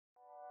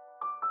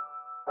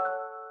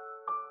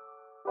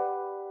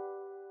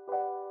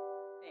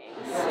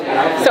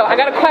So I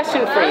got a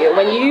question for you.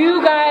 When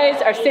you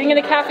guys are sitting in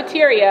the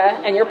cafeteria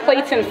and your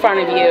plate's in front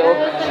of you,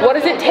 what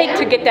does it take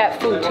to get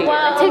that food to you?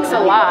 Well, it takes a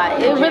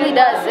lot. It really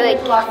does. Like,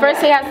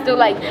 first it has to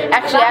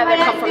actually either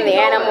come from the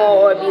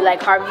animal or be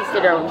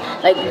harvested or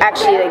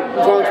actually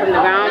grown from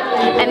the ground.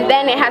 And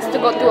then it has to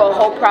go through a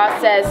whole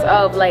process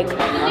of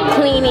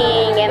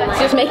cleaning and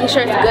just making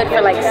sure it's good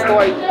for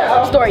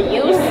store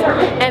use.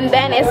 And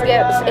then it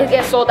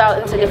gets sold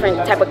out into different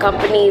type of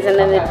companies, and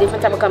then the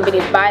different type of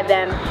companies buy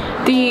them.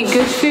 The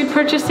Good Food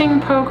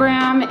Purchasing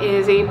Program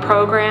is a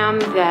program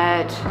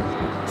that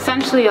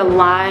essentially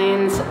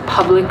aligns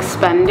public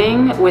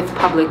spending with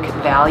public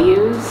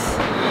values.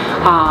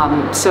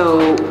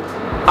 So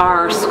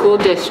our school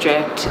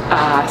district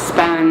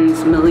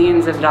spends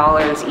millions of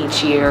dollars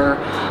each year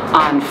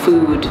on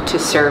food to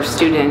serve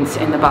students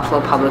in the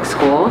Buffalo Public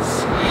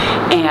Schools.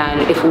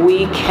 And if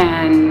we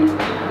can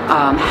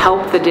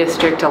help the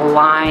district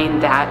align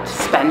that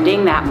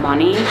spending, that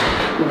money,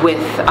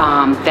 with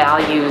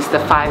values, the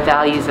 5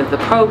 values of the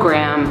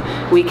program,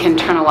 we can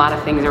turn a lot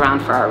of things around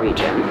for our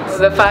region.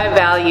 The 5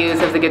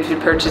 values of the Good Food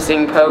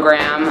Purchasing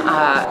Program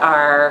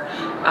are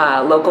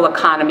local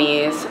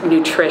economies,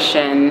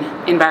 nutrition,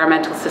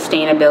 environmental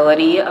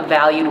sustainability, a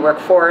valued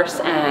workforce,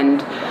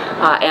 and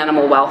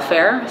animal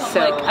welfare.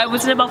 So I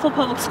was in a Buffalo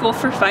Public School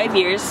for 5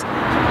 years,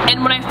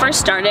 and when I first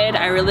started,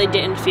 I really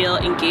didn't feel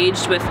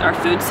engaged with our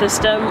food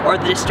system or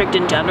the district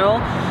in general.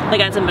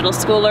 As a middle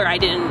schooler, I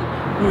didn't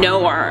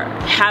know or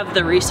have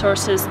the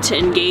resources to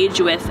engage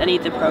with any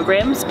of the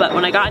programs, but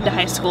when I got into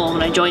high school,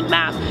 when I joined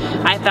MAP,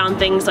 I found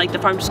things like the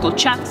Farm to School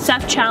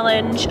Chef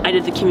Challenge. I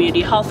did the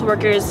community health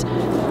workers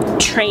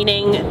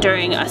training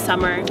during a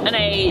summer, and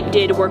I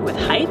did work with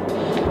HYPE,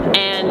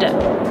 and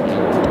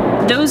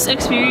those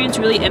experiences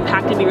really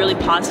impacted me really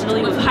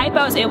positively. With HYPE,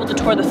 I was able to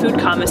tour the food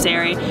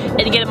commissary and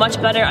to get a much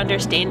better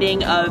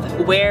understanding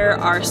of where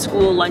our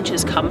school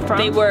lunches come from.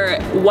 They were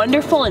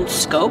wonderful in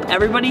scope.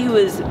 Everybody who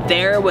was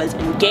there was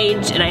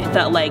engaged, and I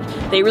felt like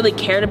they really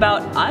cared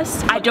about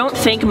us. I don't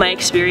think my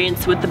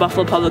experience with the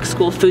Buffalo Public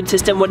School food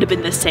system would have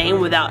been the same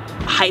without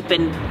HYPE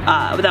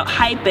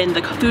and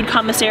the food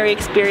commissary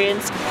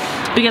experience,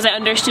 because I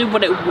understood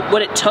what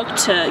it took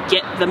to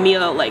get the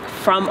meal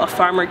from a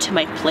farmer to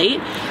my plate.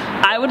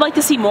 I would like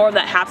to see more of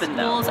that happen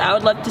though. I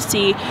would love to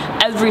see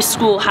every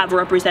school have a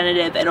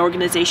representative and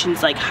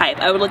organizations like HYPE.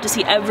 I would love to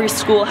see every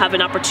school have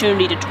an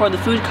opportunity to tour the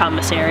food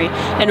commissary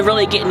and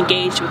really get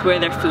engaged with where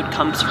their food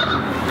comes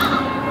from.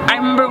 I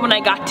remember when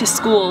I got to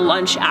school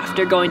lunch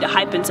after going to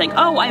HYPE and saying,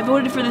 oh, I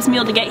voted for this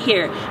meal to get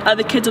here.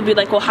 The kids would be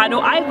like, well, how do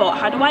I vote?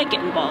 How do I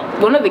get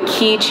involved? One of the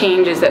key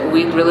changes that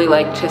we'd really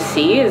like to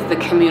see is the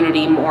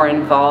community more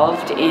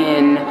involved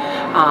in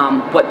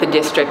what the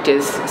district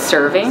is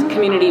serving.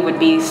 Community would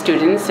be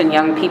students and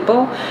young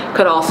people,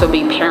 could also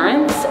be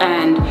parents,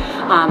 and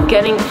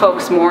getting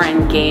folks more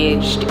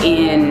engaged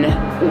in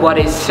what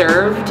is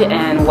served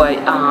and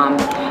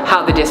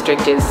how the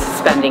district is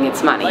spending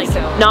its money.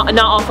 Not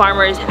all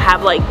farmers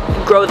have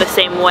grow the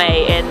same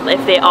way, and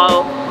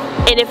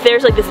if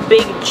there's this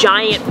big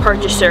giant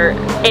purchaser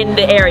in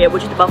the area,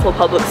 which is the Buffalo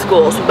Public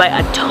Schools, who buy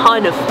a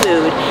ton of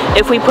food,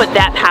 if we put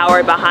that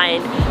power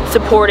behind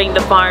supporting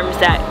the farms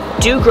that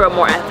do grow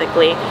more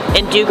ethically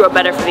and do grow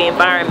better for the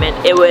environment,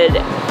 it would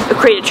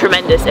create a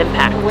tremendous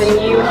impact. When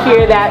you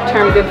hear that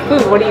term good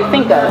food, what do you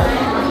think of?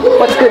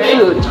 What's good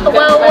food?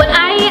 Well, when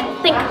I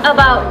think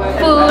about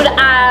food,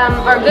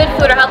 or good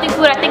food or healthy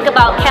food, I think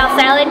about kale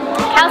salad.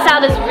 Kale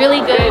salad is really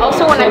good.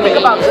 Also, when I think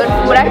about good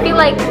food, I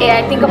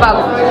think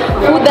about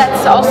food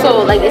that's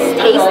also it's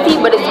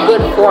tasty, but it's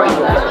good for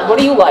you. What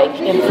do you like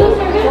in food?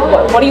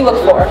 What do you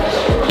look for?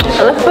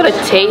 I look for the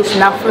taste,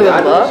 not for the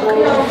look.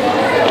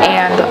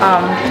 And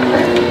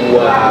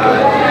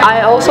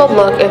I also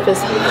look if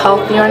it's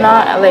healthy or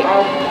not.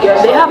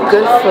 They have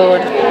good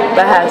food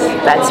that has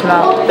bad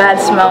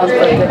smells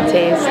but good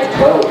taste.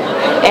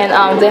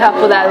 And they have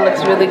food that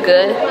looks really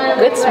good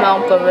smell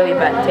but really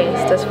bad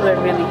taste. That's what I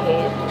really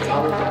hate.